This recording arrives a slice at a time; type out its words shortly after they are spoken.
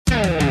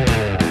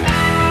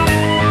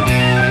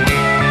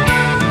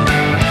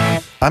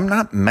I'm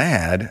not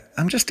mad,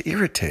 I'm just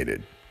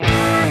irritated.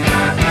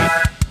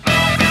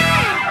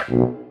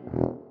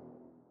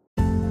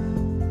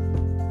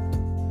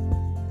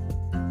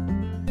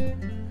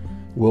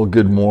 Well,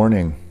 good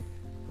morning.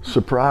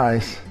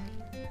 Surprise.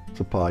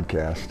 It's a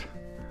podcast.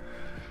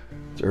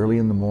 It's early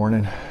in the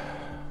morning.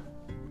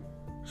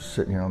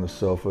 Sitting here on the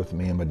sofa with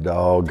me and my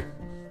dog.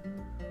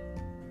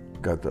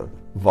 Got the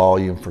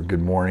volume for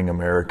Good Morning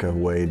America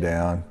way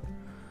down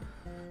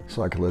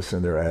so I can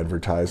listen to their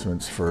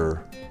advertisements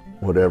for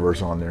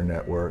whatever's on their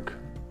network,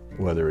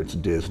 whether it's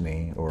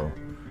Disney or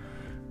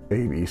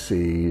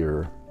ABC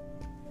or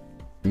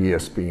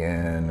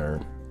ESPN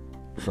or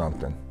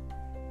something.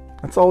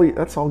 That's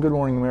all Good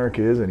Morning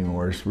America is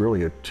anymore. It's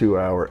really a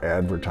 2-hour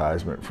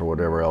advertisement for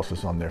whatever else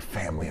is on their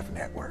family of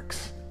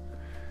networks.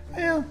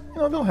 Yeah,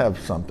 they'll have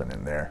something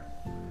in there.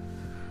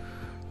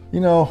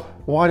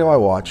 Why do I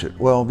watch it?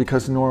 Well,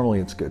 because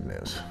normally it's good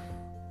news.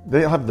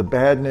 They'll have the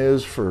bad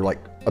news for like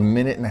a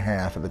minute and a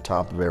half at the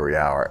top of every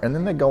hour, and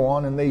then they go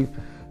on and they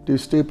do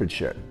stupid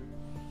shit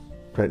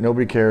that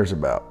nobody cares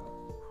about.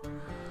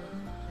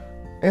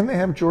 And they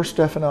have George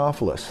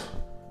Stephanopoulos.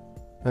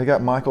 They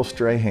got Michael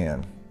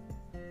Strahan.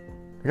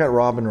 They got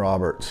Robin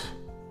Roberts.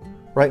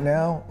 Right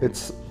now,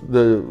 it's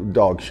the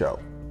dog show,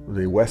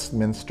 the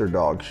Westminster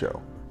Dog Show.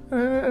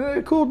 And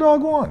a cool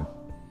dog won.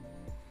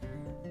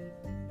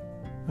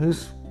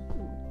 Who's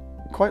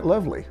quite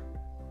lovely.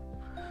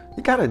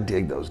 You gotta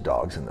dig those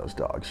dogs in those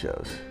dog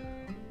shows.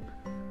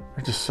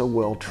 They're just so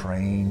well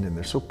trained and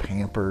they're so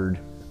pampered.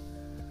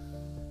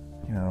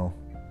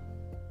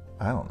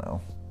 I don't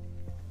know.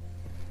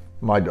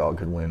 My dog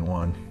could win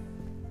one.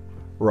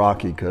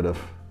 Rocky could have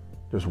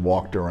just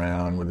walked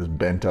around with his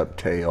bent up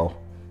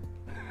tail.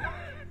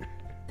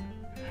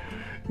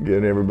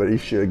 Getting everybody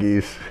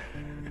shuggies.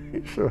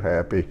 He's so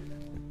happy.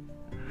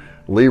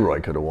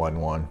 Leroy could have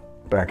won one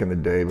back in the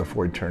day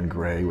before he turned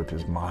gray with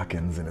his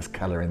moccasins and his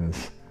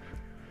colorings.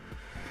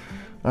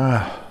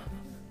 So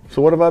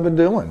what have I been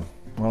doing?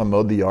 Well, I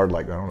mowed the yard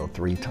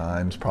 3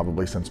 times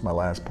probably since my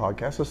last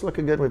podcast. It's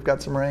looking good. We've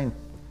got some rain.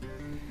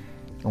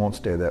 It won't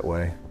stay that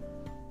way.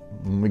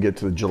 When we get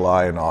to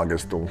July and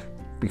August, we'll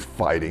be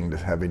fighting to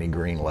have any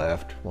green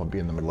left. We'll be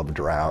in the middle of a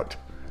drought.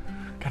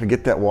 Got to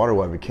get that water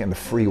while we can, the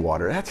free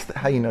water. That's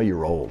how you know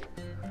you're old.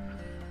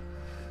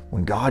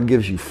 When God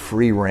gives you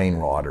free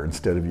rainwater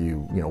instead of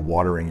you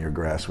watering your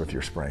grass with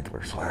your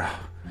sprinklers.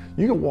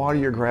 You can water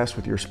your grass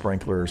with your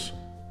sprinklers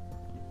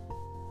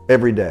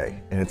every day,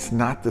 and it's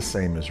not the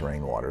same as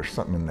rainwater.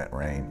 Something in that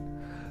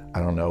rain. I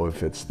don't know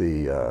if it's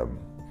the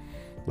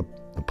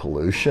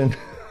pollution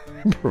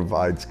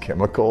provides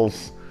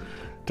chemicals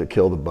to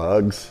kill the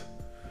bugs,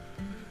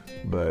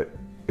 but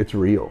it's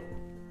real.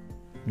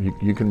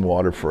 You can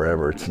water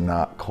forever. It's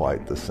not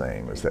quite the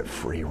same as that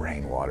free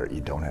rainwater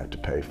you don't have to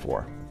pay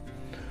for.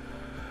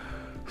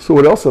 So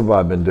what else have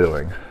I been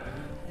doing?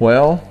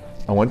 Well,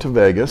 I went to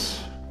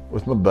Vegas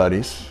with my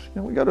buddies.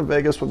 We go to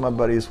Vegas with my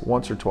buddies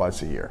once or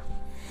twice a year.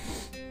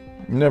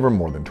 Never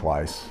more than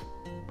twice.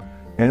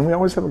 And we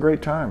always have a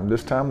great time.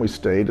 This time we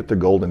stayed at the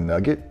Golden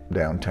Nugget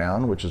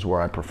downtown, which is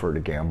where I prefer to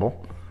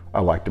gamble.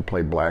 I like to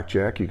play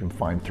blackjack. You can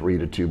find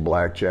 3-2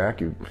 blackjack.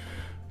 You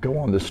go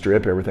on the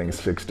strip, everything is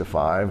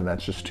 6-5, and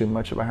that's just too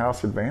much of a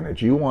house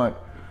advantage.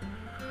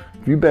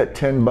 If you bet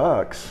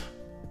 $10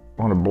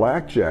 on a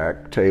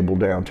blackjack table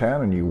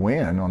downtown and you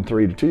win on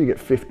 3-2, you get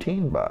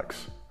 $15.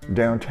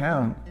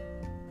 Downtown,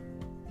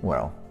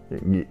 well,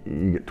 you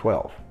get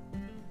 12.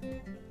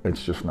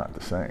 It's just not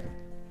the same.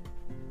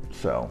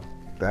 So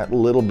that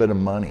little bit of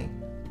money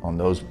on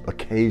those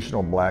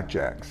occasional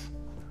blackjacks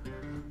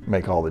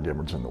make all the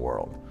difference in the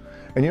world.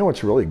 And you know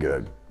what's really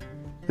good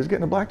is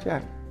getting a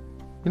blackjack.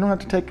 You don't have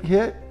to take a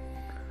hit.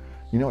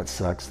 You know what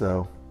sucks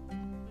though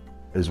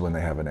is when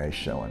they have an ace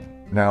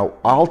showing. Now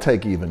I'll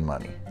take even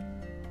money.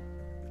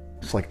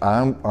 It's like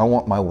I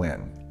want my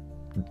win.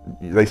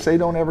 They say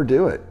don't ever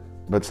do it,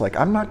 but it's like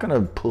I'm not going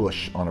to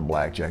push on a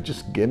blackjack.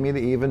 Just give me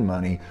the even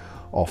money.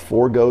 I'll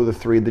forego the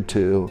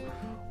 3-2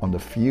 on the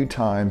few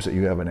times that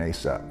you have an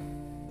ace up.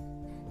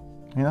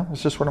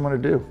 It's just what I'm going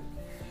to do.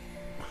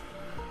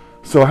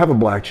 So I have a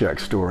blackjack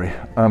story.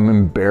 I'm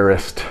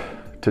embarrassed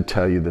to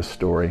tell you this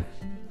story.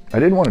 I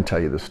didn't want to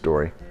tell you this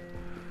story.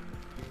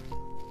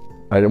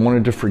 I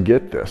wanted to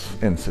forget this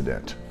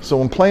incident.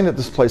 So I'm playing at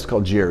this place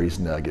called Jerry's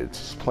Nuggets.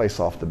 It's a place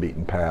off the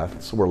beaten path.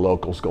 It's where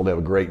locals go. They have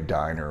a great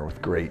diner with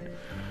great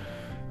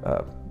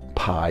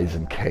pies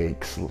and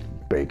cakes,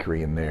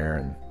 bakery in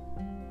there.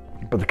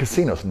 But the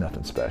casino's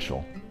nothing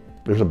special.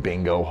 There's a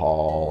bingo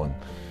hall and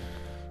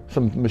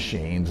some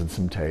machines and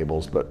some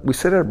tables. But we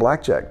sit at a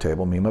blackjack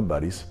table, me and my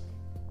buddies.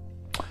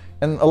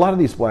 And a lot of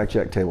these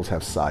blackjack tables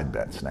have side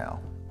bets now.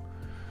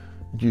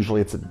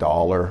 Usually it's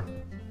 $1,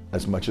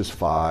 as much as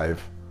 $5,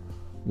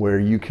 where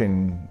you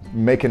can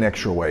make an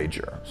extra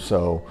wager.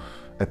 So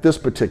at this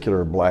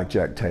particular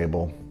blackjack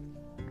table,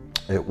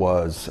 it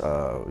was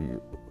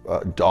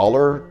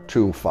 $1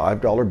 to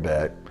 $5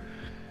 bet.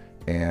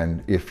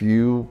 And if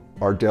you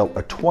are dealt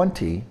a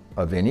 20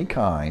 of any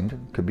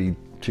kind, could be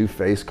 2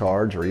 face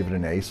cards or even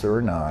an ace or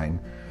a 9,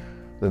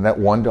 then that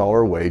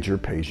 $1 wager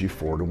pays you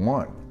 4 to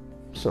 1.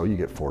 So you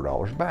get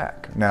 $4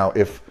 back. Now,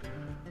 if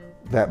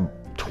that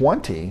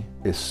 20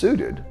 is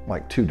suited,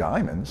 like 2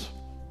 diamonds,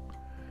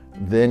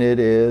 then it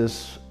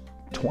is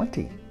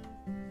 20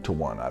 to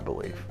 1, I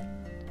believe.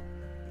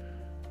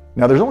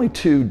 Now, there's only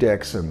 2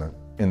 decks on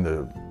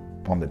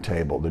the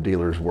table. The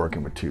dealer's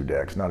working with 2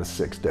 decks, not a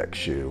 6-deck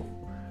shoe.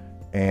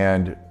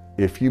 And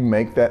if you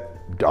make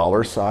that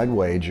dollar side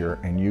wager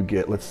and you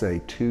get, let's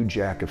say, 2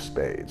 Jack of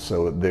Spades,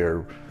 so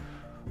they're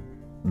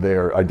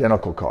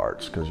identical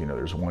cards because, you know,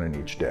 there's 1 in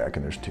each deck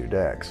and there's 2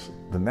 decks,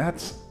 then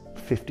that's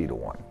 50 to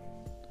 1.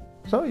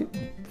 So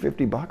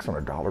 $50 on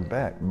a dollar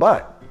bet.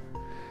 But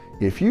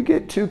if you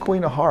get 2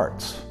 Queen of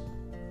Hearts,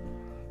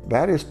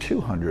 that is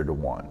 200 to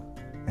 1.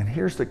 And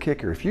here's the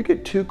kicker. If you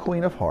get 2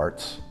 Queen of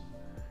Hearts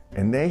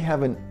and they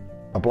have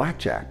a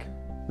blackjack,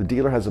 the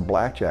dealer has a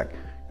blackjack,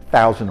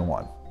 1,000 to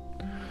 1.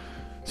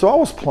 So I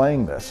was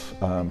playing this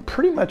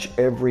pretty much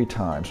every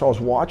time. So I was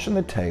watching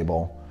the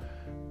table,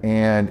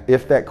 and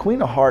if that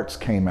Queen of Hearts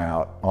came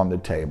out on the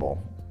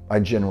table, I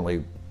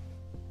generally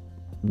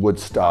would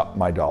stop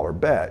my dollar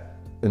bet,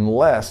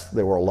 unless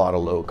there were a lot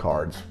of low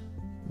cards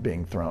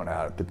being thrown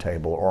out at the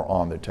table or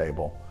on the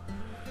table.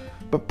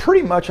 But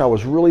pretty much I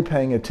was really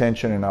paying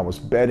attention, and I was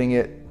betting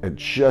it at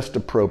just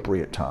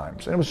appropriate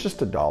times. And it was just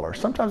 $1.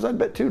 Sometimes I'd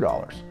bet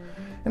 $2.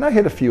 And I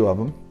hit a few of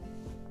them.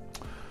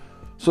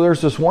 So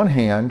there's this one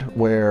hand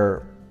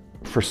where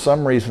for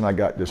some reason I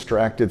got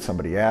distracted.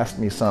 Somebody asked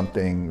me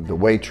something. The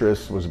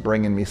waitress was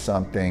bringing me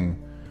something.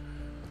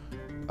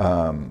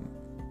 I'm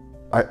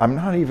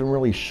not even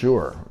really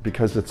sure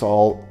because it's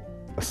all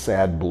a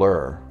sad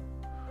blur.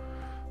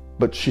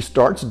 But she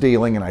starts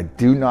dealing, and I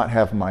do not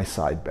have my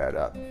side bet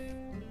up.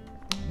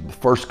 The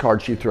first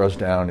card she throws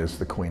down is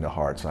the Queen of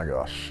Hearts. And I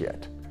go, oh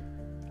shit.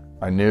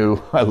 I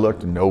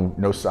looked,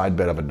 no side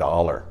bet of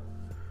 $1.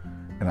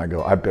 And I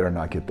go, I better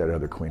not get that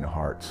other Queen of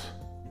Hearts.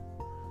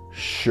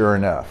 Sure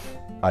enough,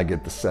 I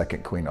get the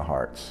second Queen of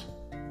Hearts.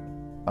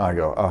 I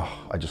go,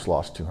 oh, I just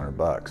lost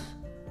 $200.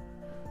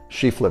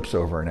 She flips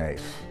over an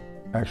ace.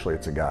 Actually,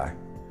 it's a guy.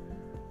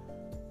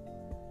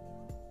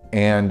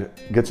 And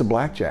gets a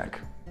blackjack.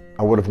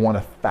 I would have won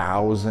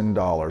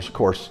 $1,000. Of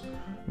course,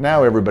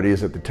 now everybody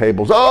is at the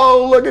tables.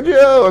 Oh, look at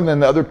you. And then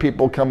the other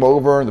people come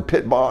over, and the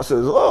pit boss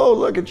says, oh,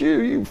 look at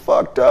you. You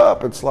fucked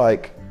up. It's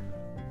like,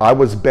 I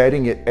was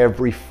betting it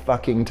every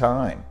fucking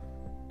time.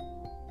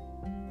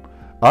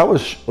 I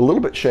was a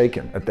little bit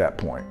shaken at that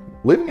point.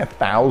 Leaving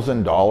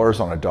 $1,000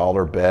 on a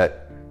dollar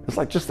bet, it's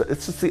like it's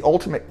just the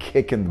ultimate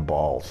kick in the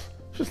balls.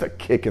 It's just a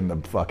kick in the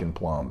fucking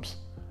plums.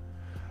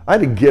 I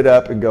had to get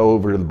up and go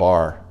over to the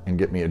bar and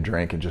get me a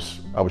drink, and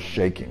I was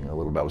shaking a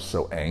little bit. I was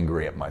so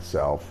angry at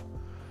myself.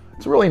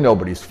 It's really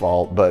nobody's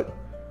fault, but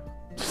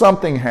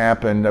something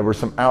happened. There were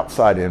some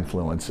outside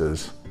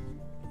influences.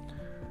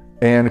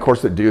 And of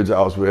course, the dudes I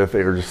was with,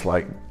 they were just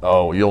like,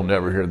 oh, you'll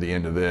never hear the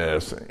end of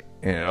this.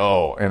 And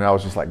I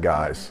was just like,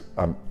 guys,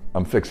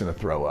 I'm fixing to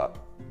throw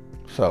up.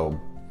 So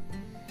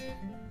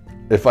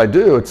if I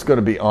do, it's going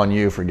to be on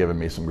you for giving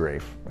me some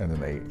grief. And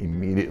then they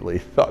immediately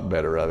thought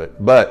better of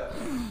it. But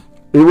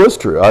it was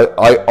true.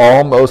 I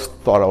almost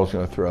thought I was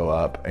going to throw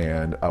up,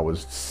 and I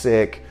was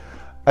sick.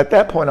 At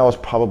that point, I was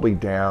probably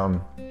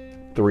down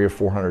 $300 or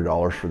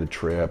 $400 for the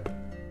trip.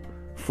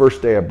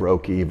 First day I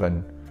broke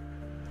even.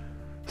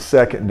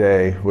 Second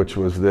day, which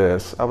was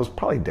this, I was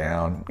probably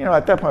down,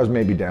 at that point I was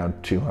maybe down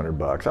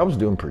 $200. I was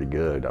doing pretty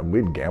good.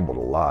 We'd gambled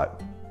a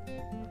lot,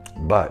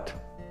 but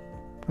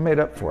I made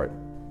up for it.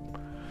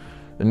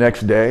 The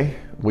next day,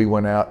 we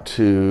went out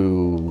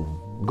to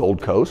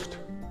Gold Coast.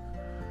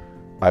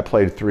 I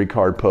played a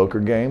 3-card poker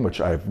game,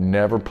 which I've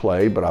never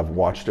played, but I've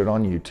watched it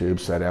on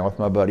YouTube. Sat down with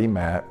my buddy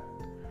Matt.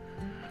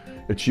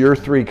 It's your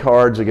 3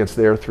 cards against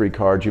their 3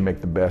 cards. You make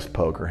the best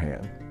poker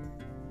hand.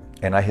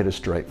 And I hit a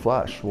straight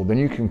flush. Well, then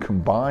you can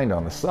combine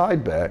on the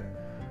side bet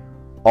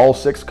all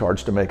 6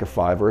 cards to make a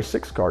 5 or a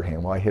 6 card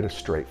hand. Well, I hit a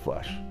straight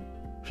flush.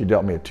 She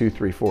dealt me a 2,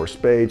 3, 4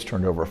 spades,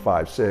 turned over a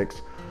 5,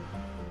 6.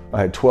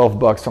 I had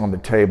 $12 on the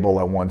table.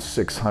 I won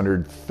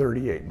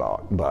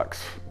 $638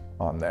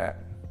 on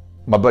that.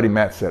 My buddy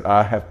Matt said,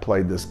 I have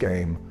played this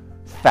game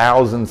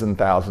thousands and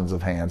thousands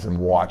of hands and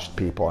watched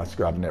people. I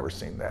said, I've never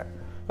seen that.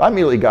 I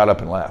immediately got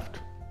up and left.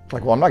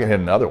 Like, well, I'm not gonna hit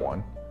another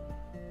one.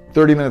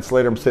 30 minutes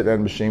later, I'm sitting at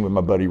a machine with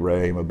my buddy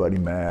Ray, my buddy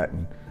Matt,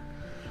 and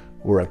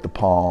we're at the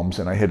Palms,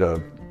 and I hit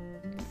a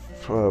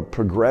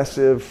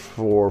progressive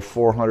for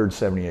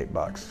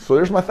 $478. So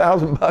there's my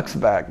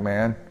 $1,000 back,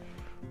 man.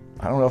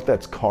 I don't know if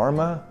that's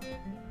karma,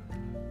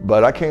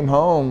 but I came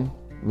home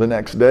the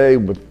next day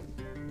with,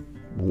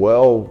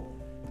 well,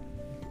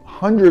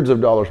 hundreds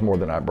of dollars more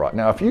than I brought.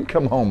 Now, if you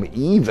come home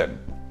even,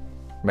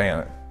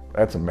 man,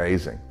 that's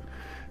amazing.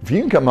 If you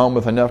can come home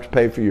with enough to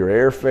pay for your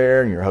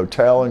airfare and your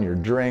hotel and your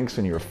drinks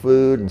and your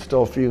food and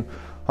still a few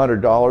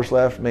 $100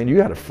 left, man,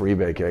 you had a free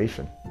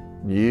vacation.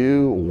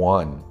 You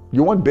won.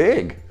 You won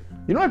big.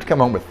 You don't have to come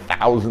home with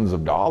thousands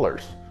of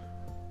dollars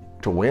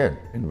to win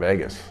in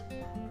Vegas.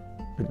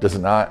 It does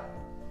not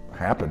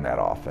happen that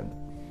often.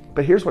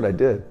 But here's what I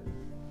did.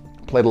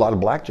 Played a lot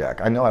of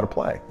blackjack. I know how to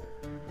play.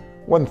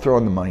 Wasn't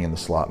throwing the money in the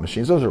slot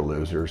machines. Those are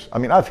losers. I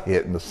mean, I've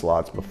hit in the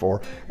slots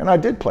before, and I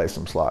did play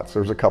some slots.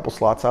 There's a couple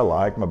slots I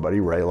like. My buddy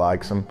Ray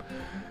likes them.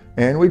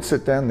 And we'd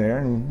sit down there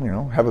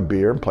and, have a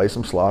beer and play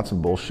some slots and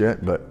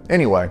bullshit. But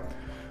anyway,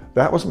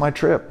 that was my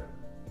trip.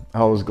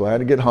 I was glad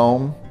to get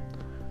home.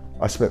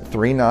 I spent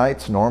 3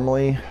 nights.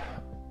 Normally,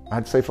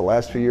 I'd say for the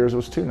last few years, it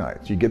was 2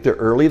 nights. You get there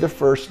early the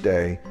first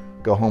day,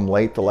 go home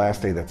late the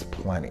last day, that's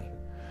plenty.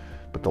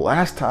 But the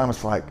last time,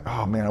 it's like,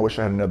 oh man, I wish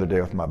I had another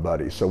day with my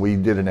buddies. So we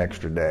did an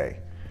extra day.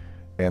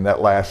 And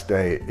that last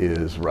day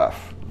is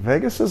rough.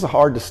 Vegas is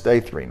hard to stay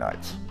 3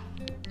 nights,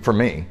 for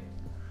me.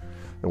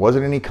 There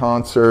wasn't any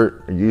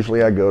concert.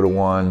 Usually I go to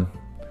one,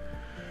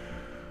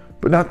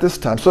 but not this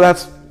time. So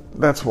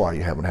that's why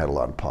you haven't had a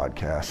lot of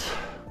podcasts.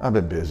 I've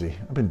been busy.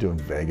 I've been doing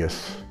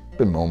Vegas.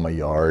 Been mowing my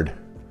yard.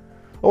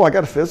 Oh, I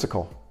got a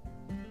physical.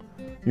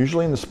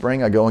 Usually in the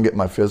spring I go and get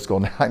my physical.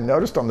 Now I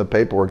noticed on the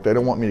paperwork they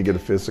don't want me to get a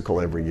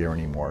physical every year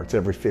anymore. It's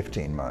every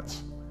 15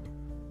 months.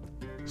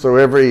 So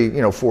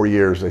every 4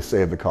 years they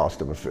save the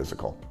cost of a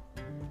physical.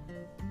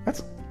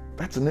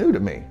 That's new to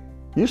me.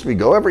 Used to be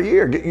go every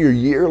year, get your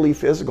yearly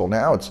physical.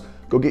 Now it's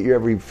go get your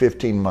every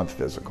 15-month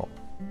physical.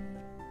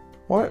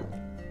 What?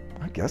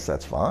 I guess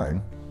that's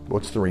fine.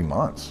 What's 3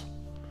 months?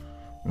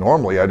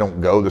 Normally I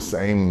don't go the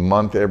same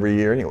month every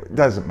year anyway. It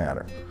doesn't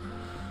matter.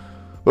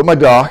 But my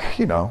doc,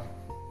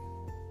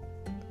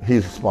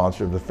 he's a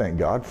sponsor of the Thank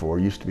God For.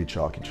 Used to be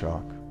Chalky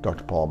Chalk,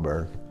 Dr. Paul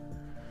Berg.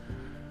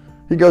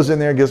 He goes in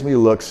there, gives me a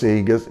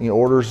look-see, he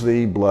orders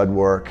the blood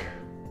work.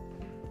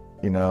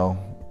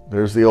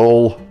 There's the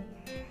old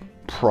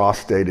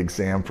prostate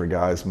exam for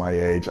guys my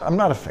age. I'm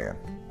not a fan,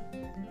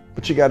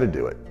 but you got to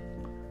do it.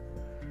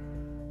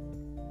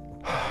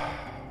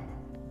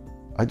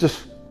 I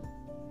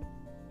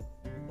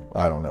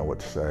don't know what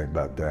to say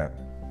about that.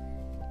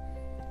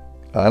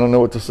 I don't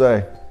know what to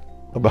say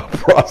about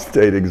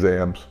prostate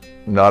exams.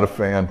 Not a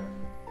fan.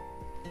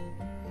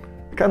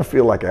 I kind of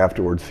feel like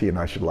afterwards he and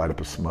I should light up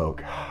a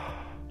smoke.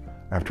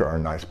 After our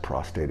nice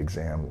prostate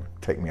exam,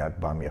 take me out,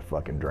 buy me a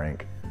fucking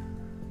drink.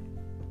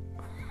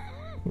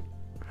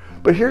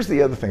 But here's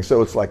the other thing.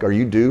 So it's like, are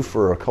you due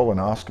for a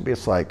colonoscopy?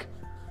 It's like,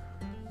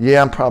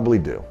 yeah, I'm probably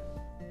due.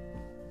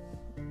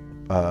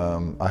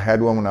 I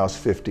had one when I was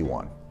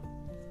 51.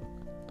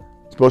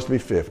 It's supposed to be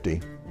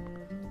 50.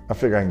 I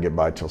figure I can get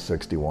by till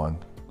 61.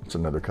 It's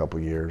another couple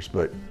years.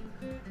 But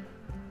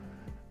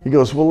he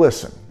goes, well,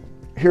 listen,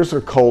 here's a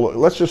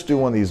let's just do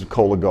one of these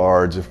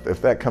Cologuards.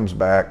 If that comes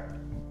back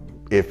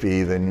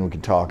iffy, then we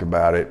can talk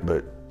about it.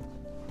 But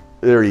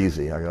they're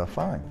easy. I go,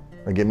 fine.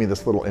 They give me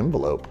this little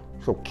envelope,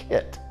 this little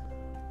kit.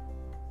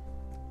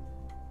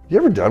 You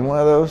ever done one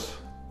of those?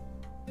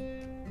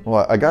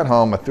 Well, I got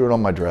home, I threw it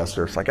on my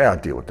dresser. It's like, I'll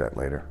deal with that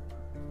later.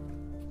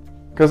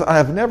 Because I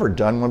have never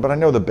done one, but I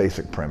know the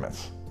basic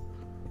premise.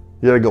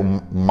 You gotta go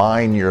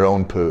mine your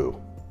own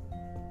poo.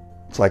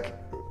 It's like,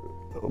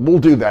 we'll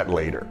do that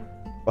later.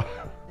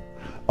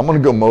 I'm gonna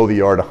go mow the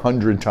yard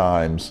 100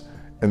 times,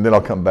 and then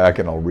I'll come back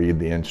and I'll read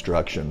the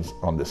instructions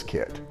on this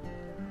kit.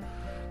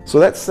 So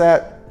that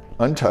sat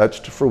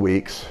untouched for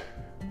weeks,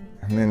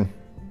 and then,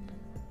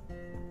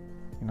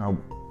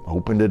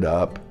 opened it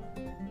up.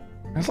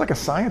 It's like a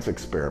science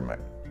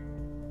experiment,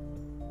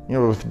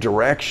 with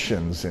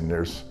directions, and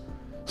there's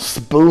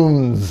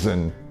spoons,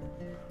 and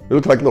they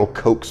look like little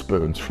Coke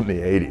spoons from the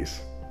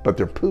 80s, but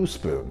they're poo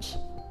spoons.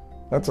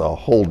 That's a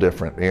whole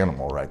different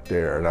animal right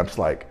there. And I'm just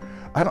like,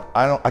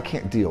 I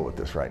can't deal with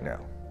this right now.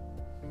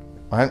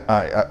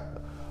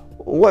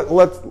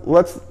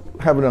 Let's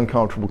have an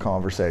uncomfortable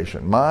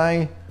conversation.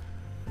 I'm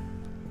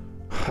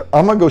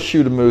gonna go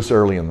shoot a moose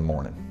early in the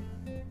morning.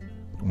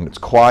 When it's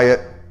quiet,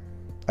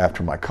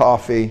 after my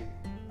coffee,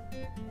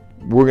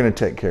 we're gonna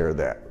take care of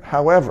that.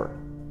 However,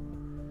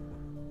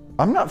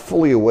 I'm not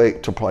fully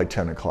awake till probably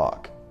 10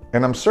 o'clock.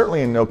 And I'm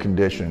certainly in no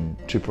condition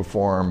to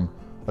perform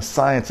a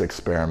science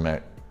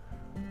experiment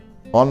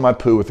on my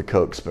poo with a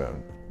Coke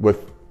spoon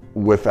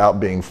without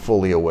being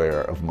fully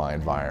aware of my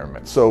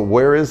environment. So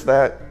where is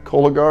that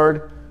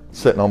Cologuard?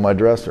 Sitting on my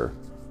dresser.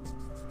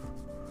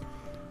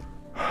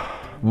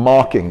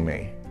 Mocking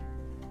me.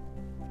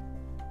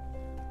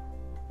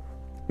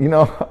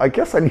 I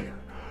guess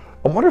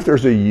I wonder if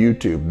there's a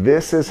YouTube,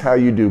 this is how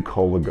you do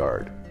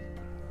Cologuard.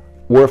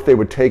 Or if they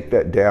would take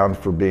that down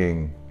for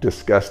being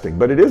disgusting.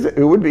 But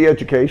it would be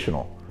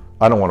educational.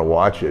 I don't want to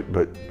watch it,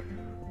 but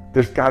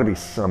there's got to be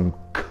some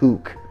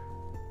kook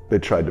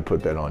that tried to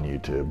put that on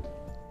YouTube.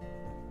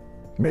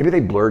 Maybe they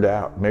blurred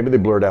out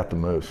the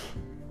moose.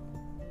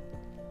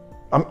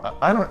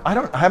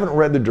 I haven't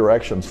read the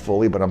directions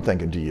fully, but I'm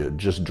thinking, do you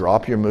just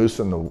drop your moose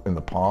in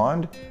the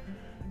pond?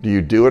 Do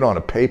you do it on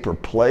a paper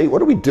plate?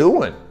 What are we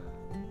doing?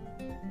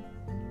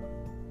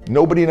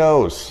 Nobody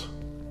knows.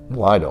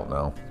 Well, I don't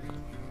know.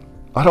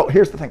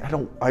 Here's the thing,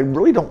 I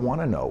really don't want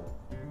to know.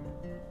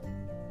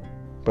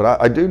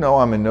 But I do know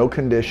I'm in no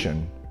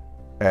condition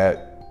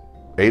at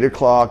 8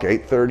 o'clock,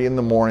 8:30 in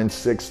the morning,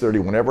 6:30,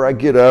 whenever I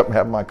get up and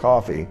have my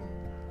coffee,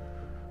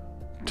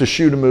 to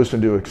shoot a moose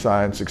and do a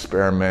science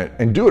experiment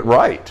and do it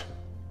right.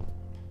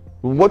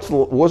 What's the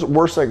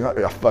worst thing?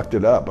 I fucked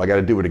it up. I got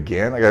to do it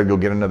again. I got to go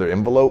get another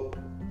envelope.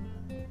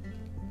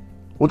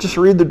 Well, just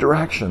read the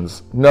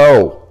directions.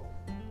 No.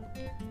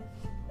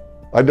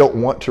 I don't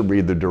want to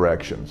read the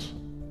directions.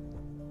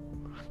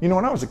 You know,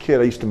 when I was a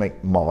kid, I used to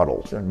make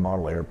models.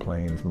 Model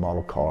airplanes,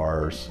 model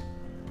cars.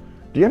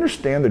 Do you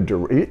understand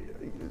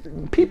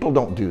people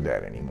don't do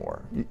that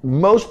anymore.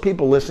 Most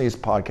people listening to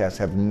these podcasts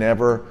have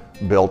never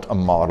built a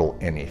model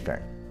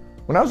anything.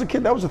 When I was a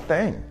kid, that was a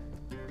thing.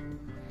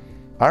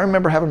 I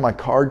remember having my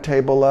card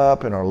table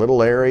up in our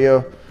little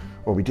area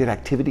where we did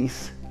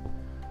activities.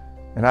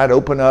 And I'd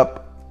open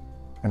up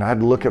and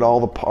I'd look at all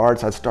the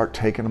parts. I'd start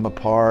taking them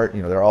apart.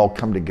 You know, they're all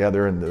come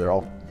together and they're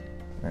all,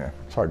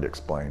 it's hard to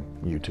explain,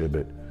 YouTube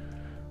it.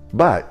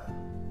 But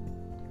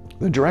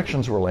the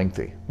directions were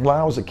lengthy. When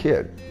I was a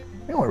kid,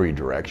 I didn't want to read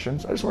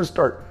directions. I just want to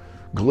start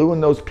gluing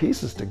those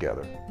pieces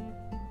together.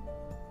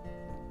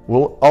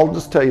 Well, I'll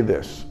just tell you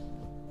this.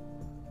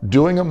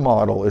 Doing a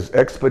model is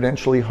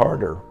exponentially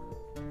harder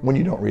when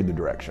you don't read the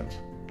directions.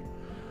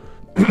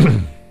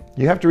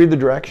 You have to read the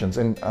directions,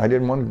 and I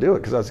didn't want to do it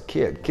because I was a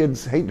kid.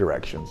 Kids hate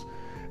directions.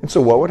 And so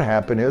what would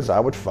happen is I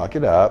would fuck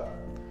it up.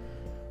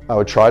 I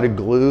would try to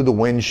glue the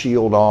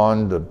windshield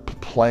on the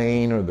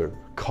plane or the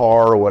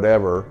car or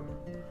whatever.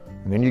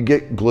 And then you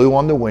get glue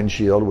on the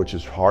windshield, which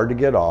is hard to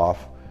get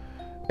off.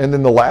 And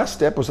then the last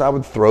step was I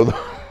would throw the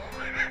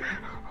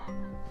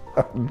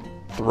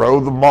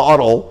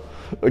model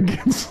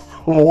against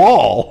the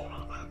wall.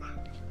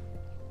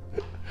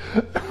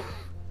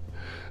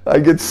 I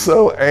get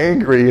so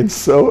angry and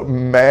so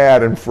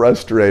mad and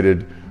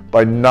frustrated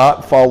by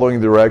not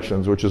following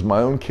directions, which is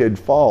my own kid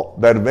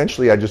fault, that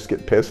eventually I just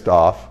get pissed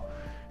off,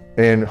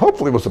 and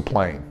hopefully it was a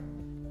plane.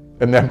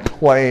 And that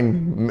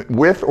plane,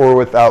 with or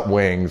without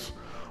wings,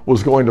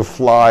 was going to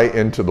fly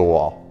into the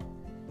wall.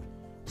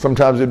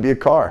 Sometimes it'd be a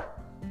car,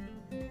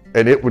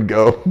 and it would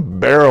go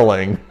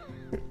barreling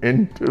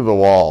into the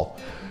wall.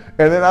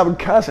 And then I would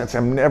cuss and say,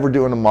 I'm never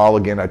doing a model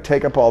again. I'd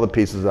take up all the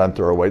pieces and I'd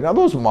throw away. Now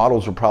those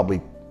models were probably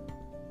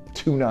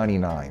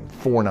 $2.99,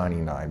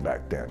 $4.99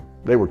 back then.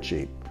 They were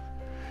cheap.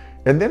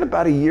 And then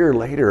about a year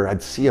later,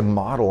 I'd see a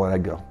model and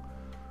I'd go,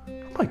 oh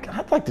my God,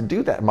 I'd like to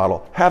do that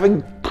model,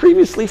 having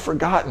previously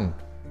forgotten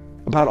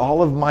about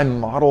all of my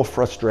model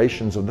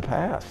frustrations of the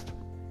past.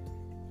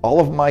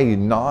 All of my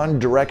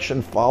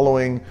non-direction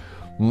following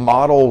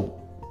model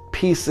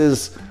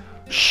pieces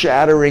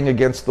shattering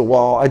against the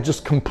wall. I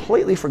just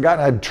completely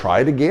forgotten. I'd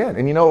try it again.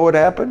 And you know what would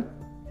happen?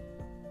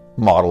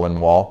 Model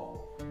and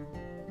wall.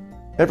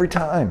 Every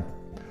time.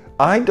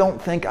 I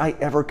don't think I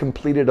ever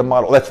completed a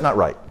model. That's not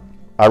right.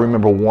 I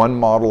remember one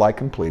model I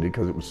completed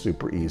because it was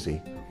super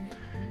easy.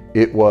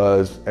 It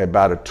was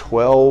about a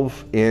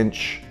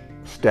 12-inch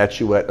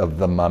statuette of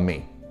the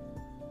Mummy.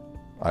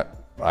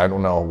 I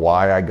don't know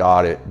why I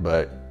got it,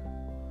 but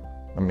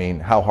I mean,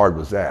 how hard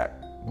was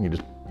that? You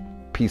just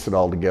piece it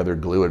all together,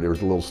 glue it. There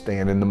was a little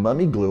stand, and the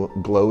Mummy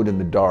glowed in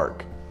the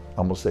dark. I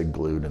almost said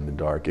glued in the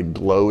dark. It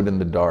glowed in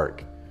the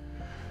dark.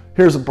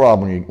 Here's the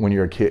problem when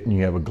you're a kid and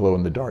you have a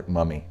glow-in-the-dark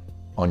mummy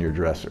on your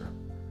dresser.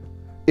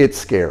 It's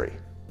scary.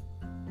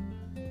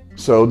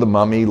 So the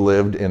Mummy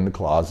lived in the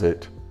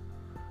closet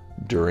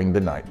during the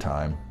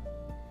nighttime.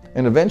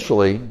 And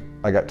eventually,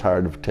 I got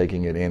tired of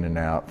taking it in and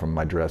out from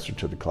my dresser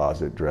to the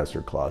closet,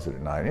 dresser, closet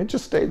at night. And it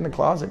just stayed in the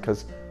closet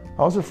because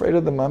I was afraid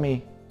of the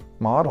Mummy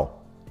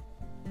model.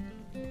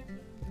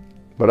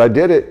 But I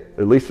did it.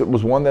 At least it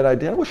was one that I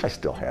did. I wish I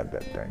still had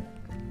that thing.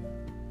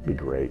 It'd be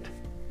great.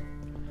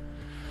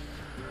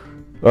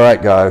 All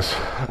right, guys.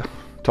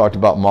 Talked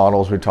about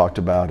models. We talked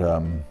about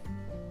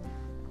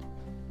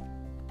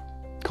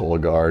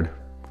Cologuard.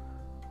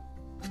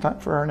 It's time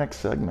for our next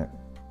segment.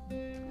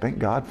 Thank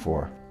God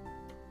for.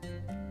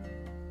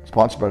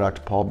 Sponsored by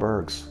Dr. Paul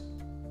Berg's.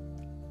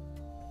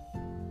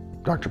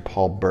 Dr.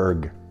 Paul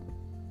Berg.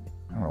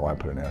 I don't know why I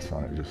put an S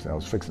on it. I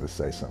was fixing to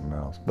say something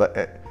else.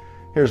 But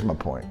here's my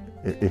point.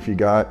 If you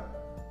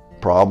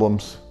got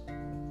problems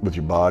with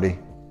your body,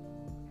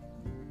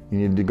 you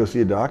need to go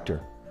see a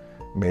doctor.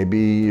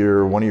 Maybe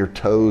one of your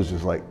toes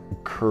is like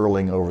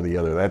curling over the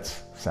other. That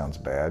sounds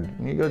bad.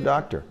 You need to go to a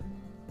doctor.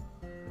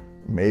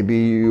 Maybe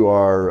you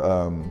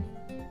are,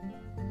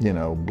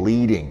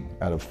 bleeding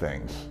out of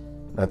things.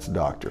 That's a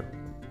doctor.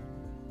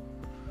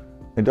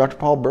 And Dr.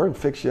 Paul Berg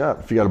fix you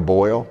up. If you got a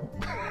boil,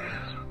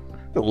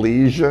 a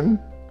lesion,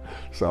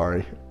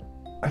 sorry.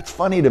 It's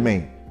funny to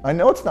me. I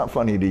know it's not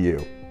funny to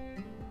you.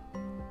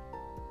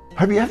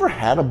 Have you ever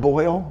had a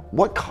boil?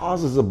 What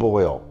causes a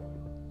boil?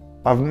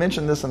 I've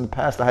mentioned this in the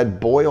past. I had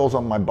boils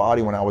on my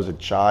body when I was a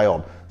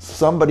child.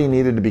 Somebody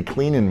needed to be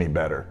cleaning me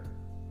better.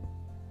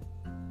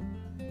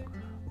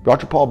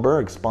 Dr. Paul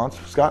Berg,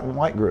 sponsor Scott and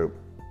White Group,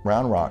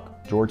 Round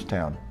Rock,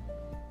 Georgetown.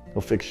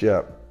 He'll fix you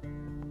up.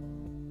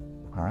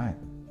 All right,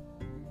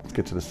 let's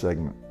get to the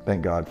segment.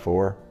 Thank God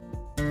for.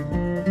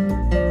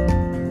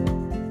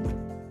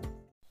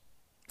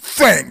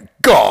 Thank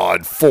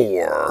God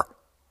for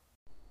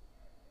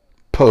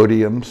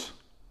podiums.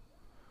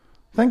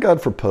 Thank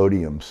God for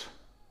podiums.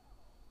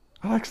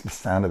 I like the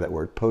sound of that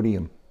word,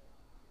 podium.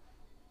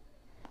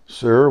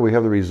 Sir, we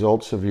have the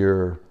results of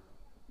your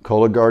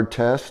Cologuard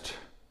test.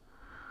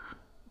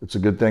 It's a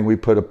good thing we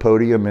put a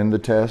podium in the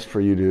test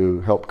for you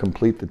to help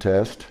complete the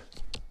test.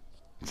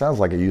 It sounds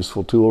like a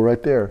useful tool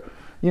right there.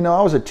 You know,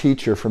 I was a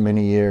teacher for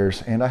many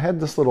years, and I had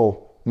this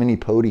little mini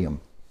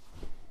podium.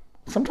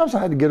 Sometimes I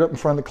had to get up in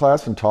front of the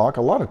class and talk,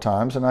 a lot of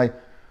times, and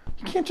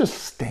you can't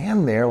just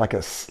stand there like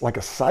a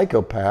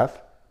psychopath.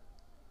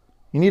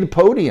 You need a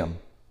podium.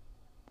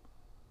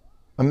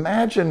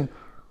 Imagine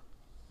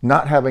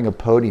not having a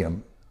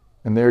podium,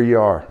 and there you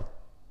are.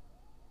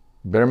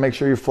 Better make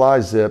sure your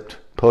fly's zipped.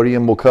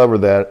 Podium will cover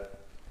that.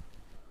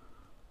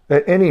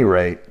 At any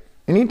rate,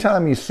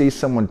 anytime you see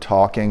someone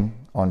talking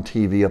on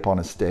TV up on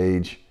a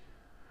stage,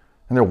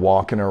 and they're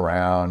walking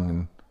around,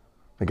 and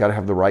they got to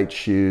have the right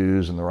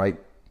shoes and the right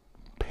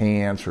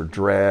pants or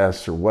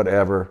dress or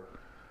whatever,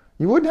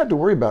 you wouldn't have to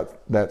worry about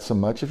that so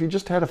much if you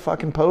just had a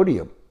fucking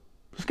podium.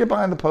 Just get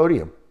behind the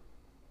podium.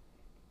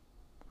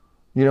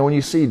 You know, when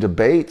you see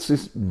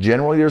debates,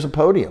 generally there's a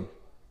podium.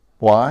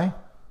 Why?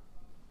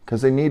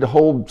 Because they need to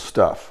hold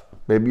stuff.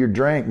 Maybe your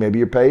drink, maybe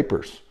your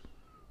papers.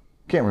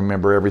 Can't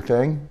remember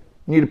everything.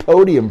 You need a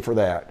podium for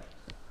that.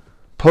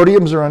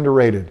 Podiums are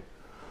underrated.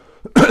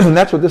 And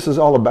that's what this is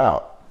all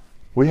about.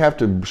 We have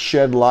to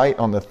shed light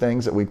on the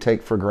things that we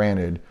take for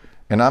granted.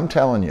 And I'm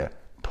telling you,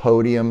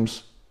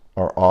 podiums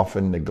are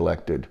often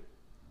neglected.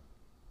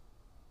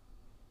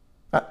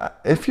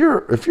 If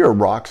you're a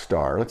rock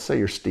star, let's say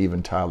you're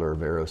Steven Tyler of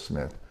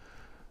Aerosmith,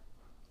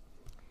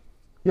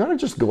 you ought to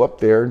just go up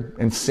there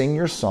and sing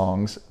your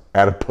songs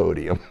at a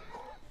podium.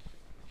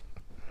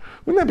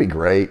 Wouldn't that be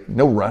great?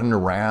 No running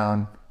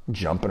around,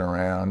 jumping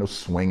around, no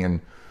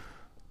swinging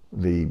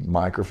the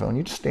microphone.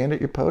 You just stand at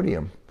your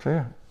podium. So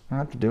yeah, I don't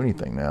have to do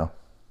anything now.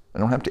 I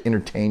don't have to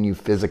entertain you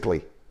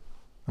physically.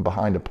 I'm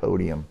behind a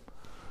podium.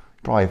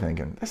 You're probably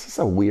thinking, this is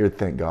a weird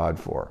thank God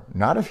for.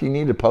 Not if you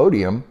need a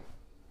podium.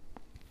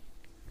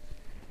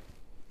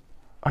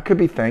 I could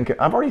be thanking,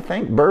 I've already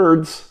thanked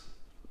birds.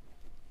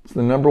 It's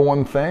the number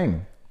one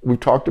thing. We've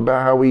talked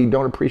about how we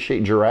don't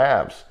appreciate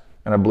giraffes,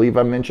 and I believe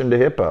I mentioned a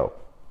hippo.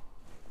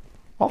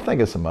 I'll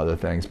think of some other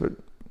things, but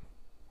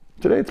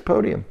today it's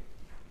podium.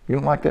 You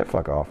don't like that?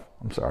 Fuck off.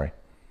 I'm sorry.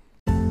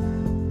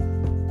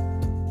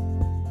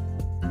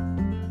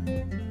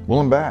 Well,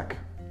 I'm back.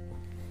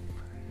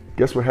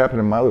 Guess what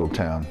happened in my little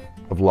town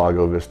of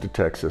Lago Vista,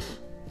 Texas?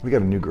 We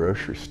got a new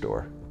grocery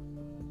store.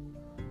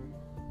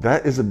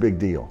 That is a big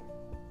deal.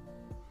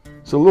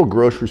 So a little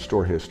grocery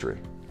store history.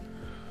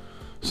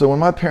 So when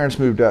my parents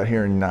moved out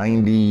here in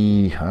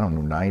 90,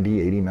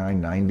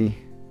 89, 90,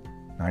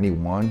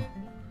 91,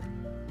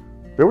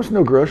 there was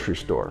no grocery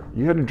store.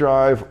 You had to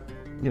drive,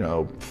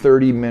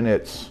 30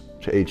 minutes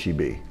to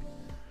H-E-B.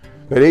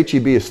 But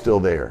H-E-B is still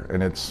there,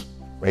 and it's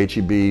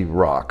H-E-B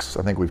rocks.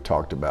 I think we've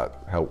talked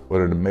about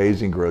what an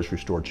amazing grocery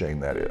store chain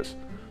that is.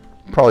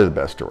 Probably the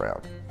best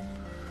around.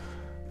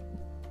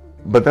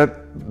 But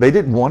they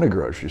didn't want a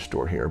grocery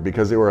store here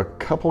because there were a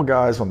couple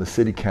guys on the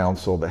city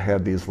council that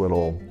had these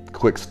little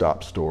quick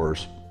stop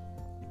stores.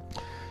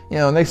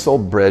 And they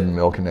sold bread and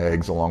milk and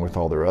eggs along with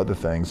all their other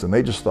things. And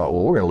they just thought,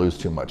 well, we're going to lose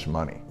too much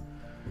money.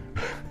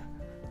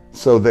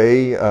 So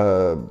they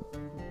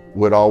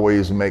would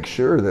always make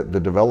sure that the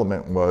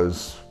development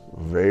was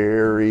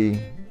very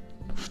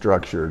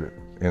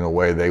structured in a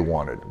way they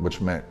wanted,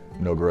 which meant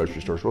no grocery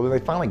stores. Well, they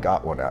finally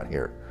got one out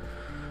here.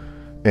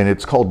 And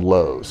it's called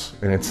Lowe's.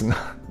 And it's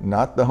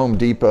not the Home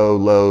Depot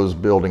Lowe's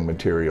building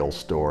materials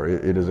store.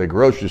 It is a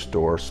grocery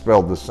store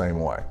spelled the same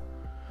way.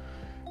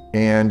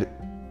 And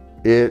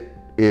it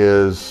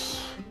is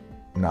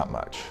not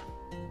much.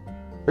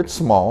 It's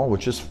small,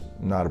 which is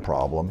not a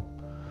problem.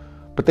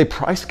 But they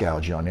price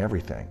gouge you on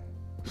everything.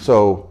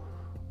 So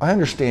I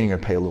understand you're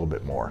gonna pay a little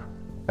bit more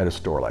at a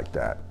store like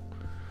that.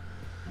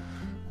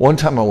 One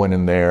time I went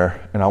in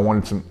there and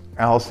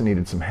Allison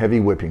needed some heavy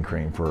whipping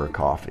cream for her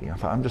coffee. I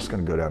thought, I'm just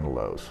gonna go down to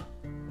Lowe's.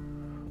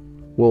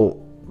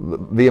 Well,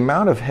 the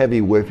amount of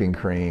heavy whipping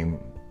cream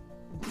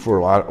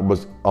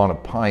was on a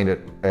pint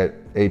at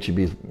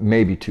H-E-B's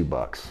maybe $2.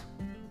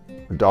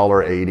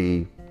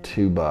 $1.80,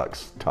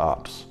 $2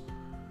 tops.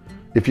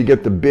 If you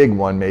get the big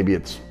one, maybe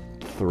it's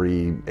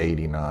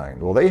 $3.89.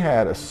 Well, they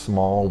had a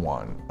small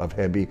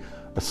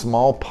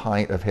small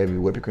pint of heavy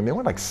whipping cream. They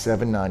went like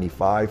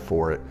 $7.95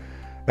 for it.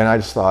 And I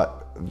just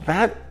thought,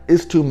 that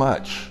is too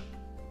much.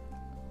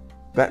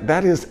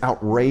 That is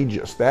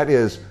outrageous. That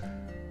is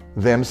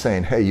them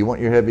saying, hey, you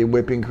want your heavy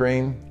whipping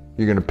cream?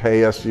 You're gonna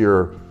pay us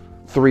your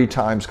 3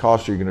 times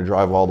cost, or you're gonna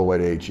drive all the way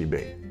to H-E-B.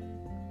 It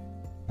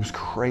was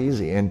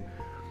crazy. And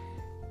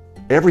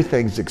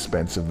everything's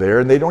expensive there,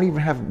 and they don't even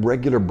have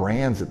regular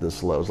brands at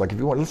this Lowe's. Like if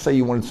you want, let's say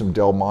you wanted some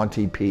Del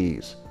Monte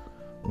peas.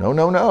 No.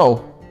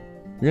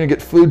 You're gonna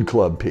get Food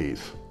Club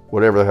peas,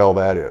 whatever the hell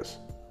that is.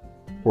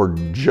 Or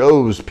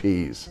Joe's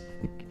peas.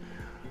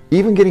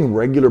 Even getting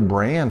regular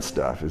brand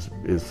stuff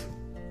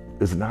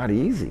is not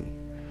easy.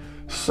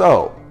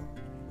 So,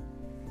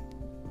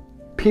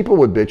 people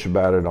would bitch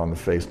about it on the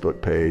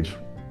Facebook page.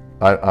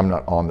 I'm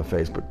not on the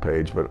Facebook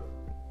page, but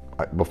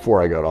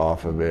before I got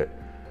off of it,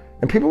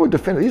 And people would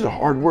defend it. These are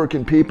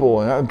hardworking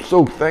people, and I'm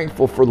so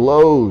thankful for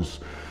Lowe's.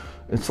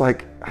 It's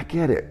like, I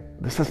get it.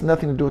 This has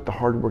nothing to do with the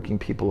hardworking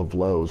people of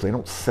Lowe's. They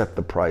don't set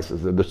the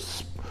prices. They're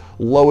the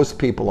lowest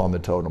people on the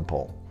totem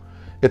pole.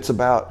 It's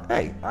about,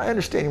 hey, I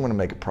understand you want to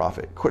make a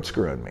profit. Quit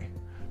screwing me.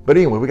 But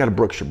anyway, we got a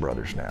Brookshire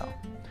Brothers now.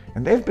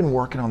 And they've been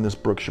working on this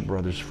Brookshire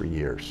Brothers for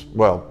years.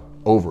 Well,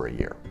 over a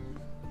year.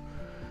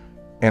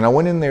 And I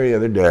went in there the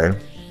other day,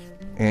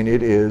 and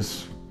it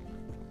is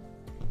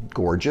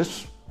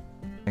gorgeous.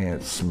 And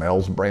it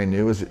smells brand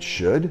new as it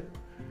should.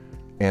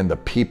 And the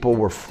people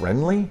were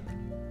friendly.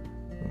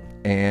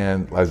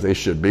 And as they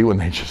should be when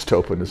they just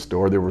opened the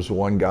store. There was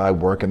one guy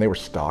working, they were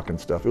stocking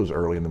stuff. It was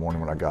early in the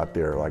morning when I got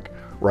there, like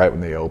right when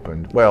they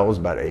opened. Well, it was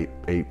about 8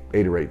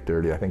 or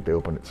 8:30. I think they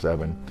opened at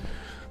 7.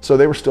 So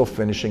they were still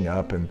finishing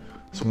up, and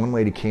so one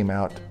lady came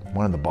out,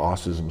 one of the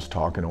bosses, and was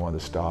talking to one of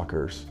the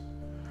stockers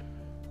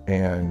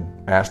and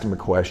asked him a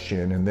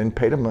question and then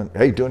paid him,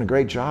 hey, doing a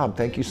great job.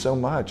 Thank you so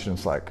much. And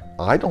it's like,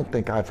 I don't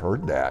think I've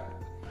heard that.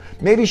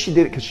 Maybe she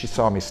did it because she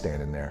saw me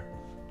standing there.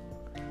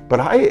 But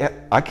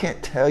I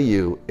can't tell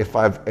you if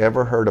I've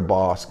ever heard a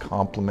boss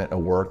compliment a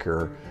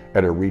worker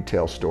at a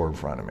retail store in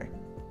front of me.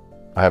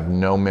 I have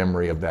no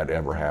memory of that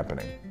ever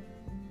happening.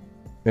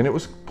 And it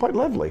was quite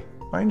lovely.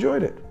 I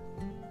enjoyed it.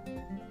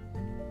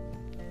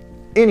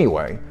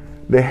 Anyway,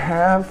 they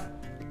have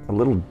a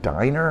little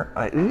diner.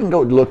 I didn't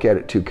go look at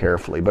it too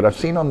carefully, but I've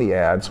seen on the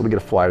ad, so we get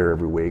a flyer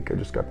every week. I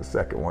just got the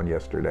second one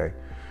yesterday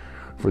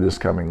for this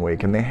coming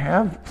week. And they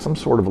have some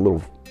sort of a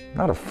little,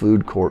 not a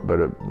food court, but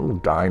a little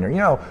diner. You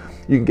know,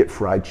 you can get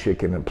fried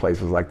chicken in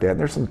places like that. And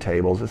there's some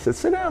tables that says,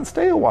 sit down,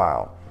 stay a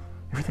while.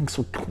 Everything's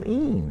so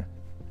clean.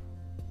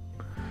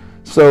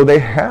 So they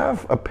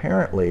have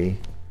apparently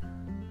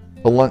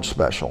a lunch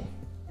special,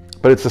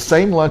 but it's the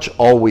same lunch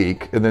all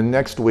week. And then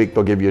next week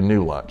they'll give you a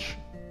new lunch,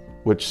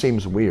 which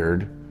seems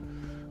weird,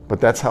 but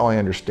that's how I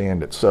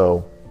understand it.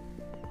 So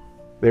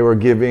they were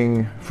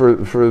giving, for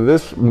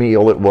this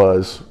meal, it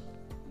was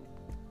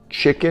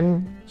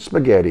chicken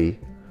spaghetti,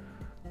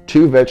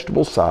 2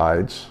 vegetable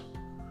sides,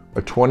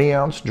 a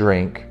 20-ounce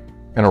drink,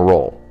 and a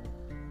roll.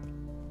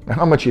 Now,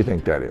 how much do you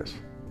think that is?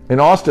 In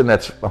Austin,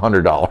 that's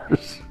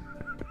 $100.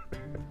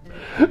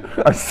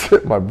 I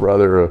sent my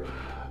brother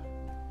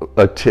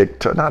a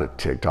TikTok, not a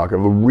TikTok,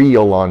 of a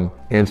reel on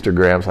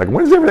Instagram. It's like,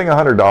 when's everything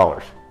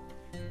 $100?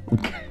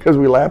 Because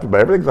we laugh about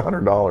it. Everything's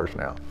 $100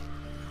 now.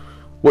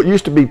 What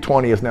used to be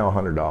 20 is now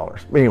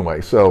 $100.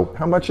 Anyway, so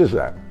how much is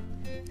that?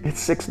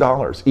 It's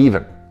 $6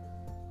 even.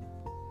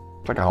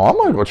 It's like, oh, I'm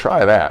gonna go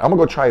try that. I'm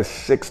gonna go try a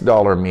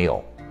 $6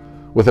 meal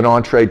with an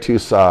entree, 2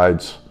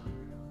 sides,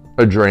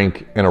 a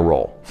drink, and a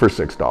roll for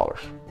 $6.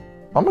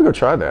 I'm gonna go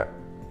try that.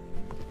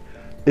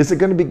 Is it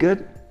gonna be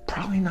good?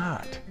 Probably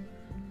not.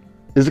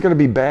 Is it gonna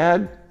be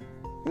bad?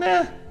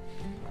 Nah.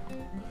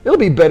 It'll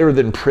be better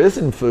than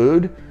prison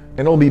food, and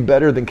it'll be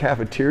better than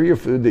cafeteria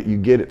food that you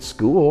get at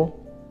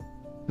school.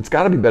 It's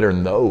gotta be better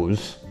than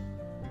those.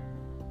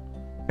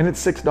 And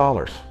it's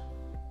 $6.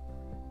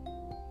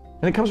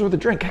 And it comes with a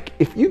drink. Heck,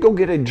 if you go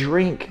get a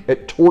drink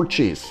at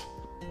Torchy's,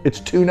 it's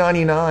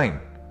 $2.99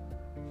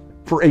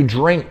 for a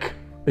drink,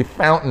 a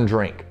fountain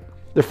drink.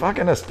 They're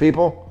fucking us,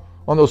 people,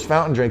 on those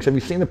fountain drinks. Have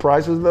you seen the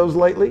prices of those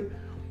lately?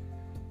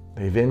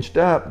 They've inched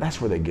up. That's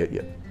where they get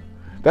you.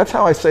 That's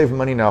how I save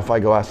money now if I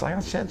go outside.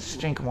 I just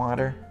drink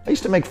water. I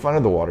used to make fun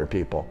of the water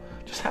people.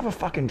 Just have a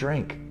fucking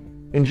drink.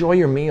 Enjoy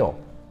your meal.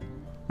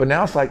 But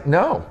now it's like,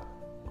 no,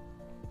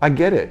 I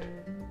get it.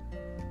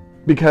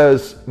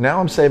 Because now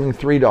I'm saving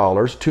 $3,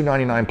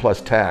 $2.99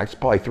 plus tax,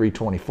 probably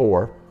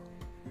 $3.24.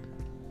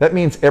 That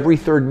means every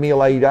third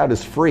meal I eat out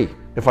is free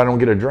if I don't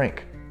get a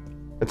drink.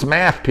 It's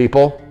math,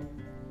 people.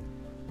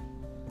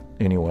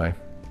 Anyway,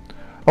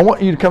 I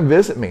want you to come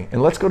visit me,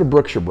 and let's go to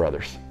Brookshire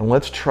Brothers, and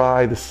let's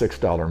try the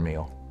 $6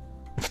 meal.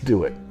 Let's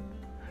do it.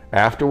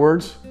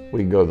 Afterwards,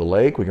 we can go to the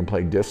lake, we can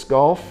play disc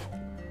golf.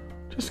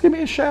 Just give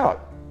me a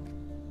shout.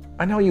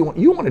 I know you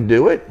want to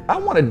do it. I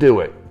want to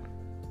do it.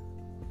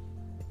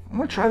 I'm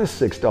going to try the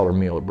 $6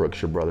 meal at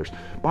Brookshire Brothers.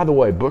 By the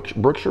way,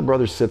 Brookshire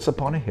Brothers sits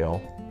up on a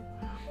hill.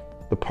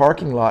 The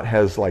parking lot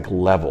has like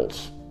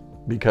levels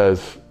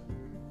because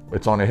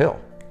it's on a hill.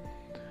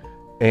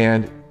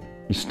 And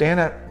you stand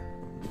at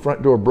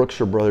front door of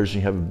Brookshire Brothers, and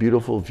you have a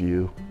beautiful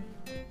view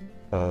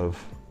of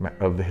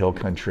the hill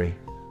country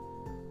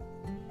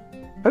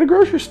at a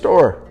grocery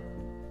store.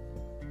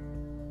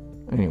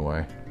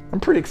 Anyway, I'm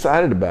pretty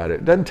excited about it.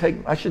 It doesn't take,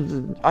 I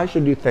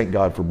should do thank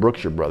God for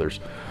Brookshire Brothers.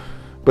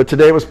 But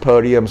today was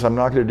podium, so I'm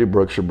not going to do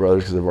Brookshire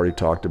Brothers because I've already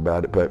talked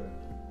about it. But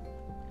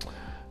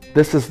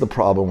this is the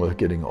problem with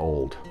getting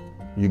old.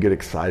 You get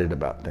excited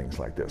about things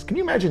like this. Can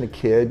you imagine a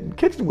kid?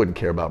 Kids wouldn't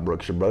care about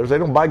Brookshire Brothers. They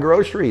don't buy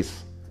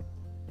groceries.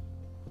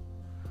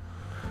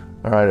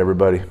 All right,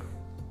 everybody.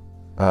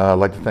 I'd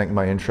like to thank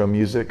my intro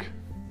music,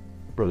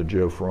 Brother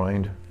Joe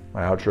Freund.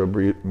 My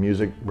outro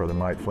music, Brother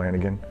Mike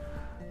Flanagan.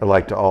 I'd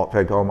like to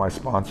thank all my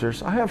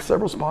sponsors. I have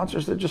several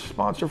sponsors that just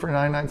sponsor for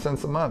 99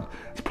 cents a month.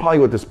 It's probably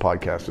what this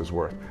podcast is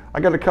worth.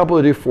 I got a couple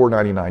that do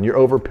 $4.99. You're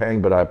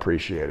overpaying, but I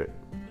appreciate it.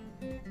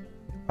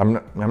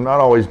 I'm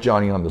not always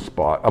Johnny on the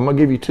spot. I'm gonna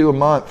give you 2 a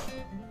month.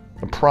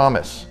 I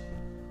promise.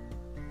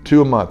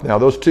 2 a month. Now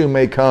those 2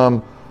 may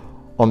come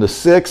on the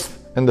 6th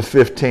and the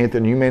 15th,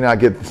 and you may not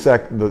get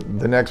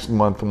the next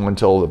month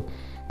until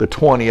the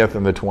 20th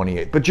and the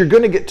 28th. But you're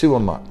gonna get 2 a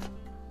month.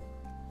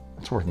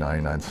 It's worth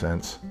 99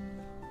 cents.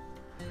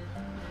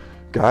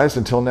 Guys,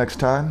 until next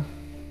time,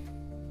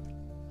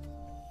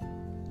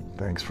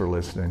 thanks for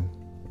listening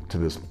to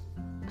this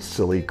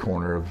silly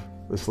corner of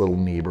this little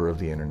neighbor of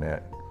the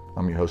internet.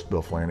 I'm your host,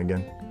 Bill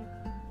Flanagan.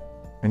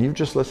 And you've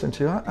just listened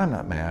to, I'm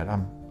not mad,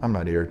 I'm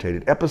not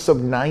irritated.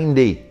 Episode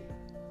 90.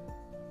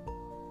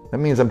 That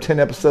means I'm 10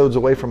 episodes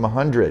away from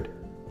 100.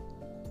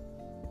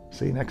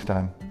 See you next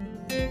time.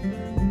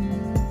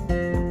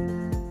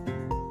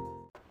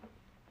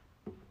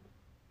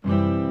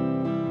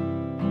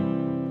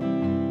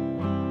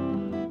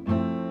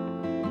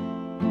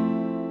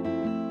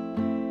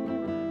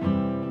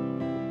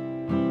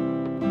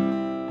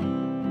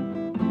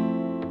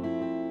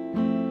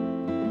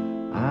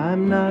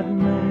 I'm not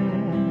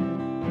mad,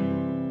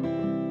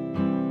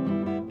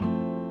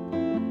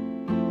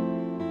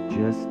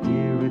 just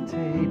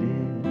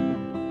irritated.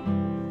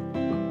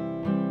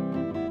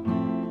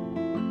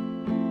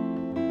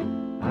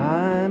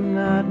 I'm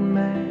not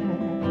mad,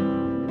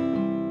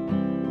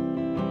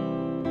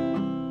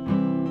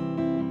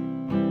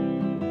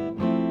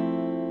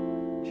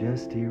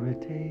 just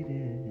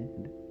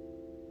irritated.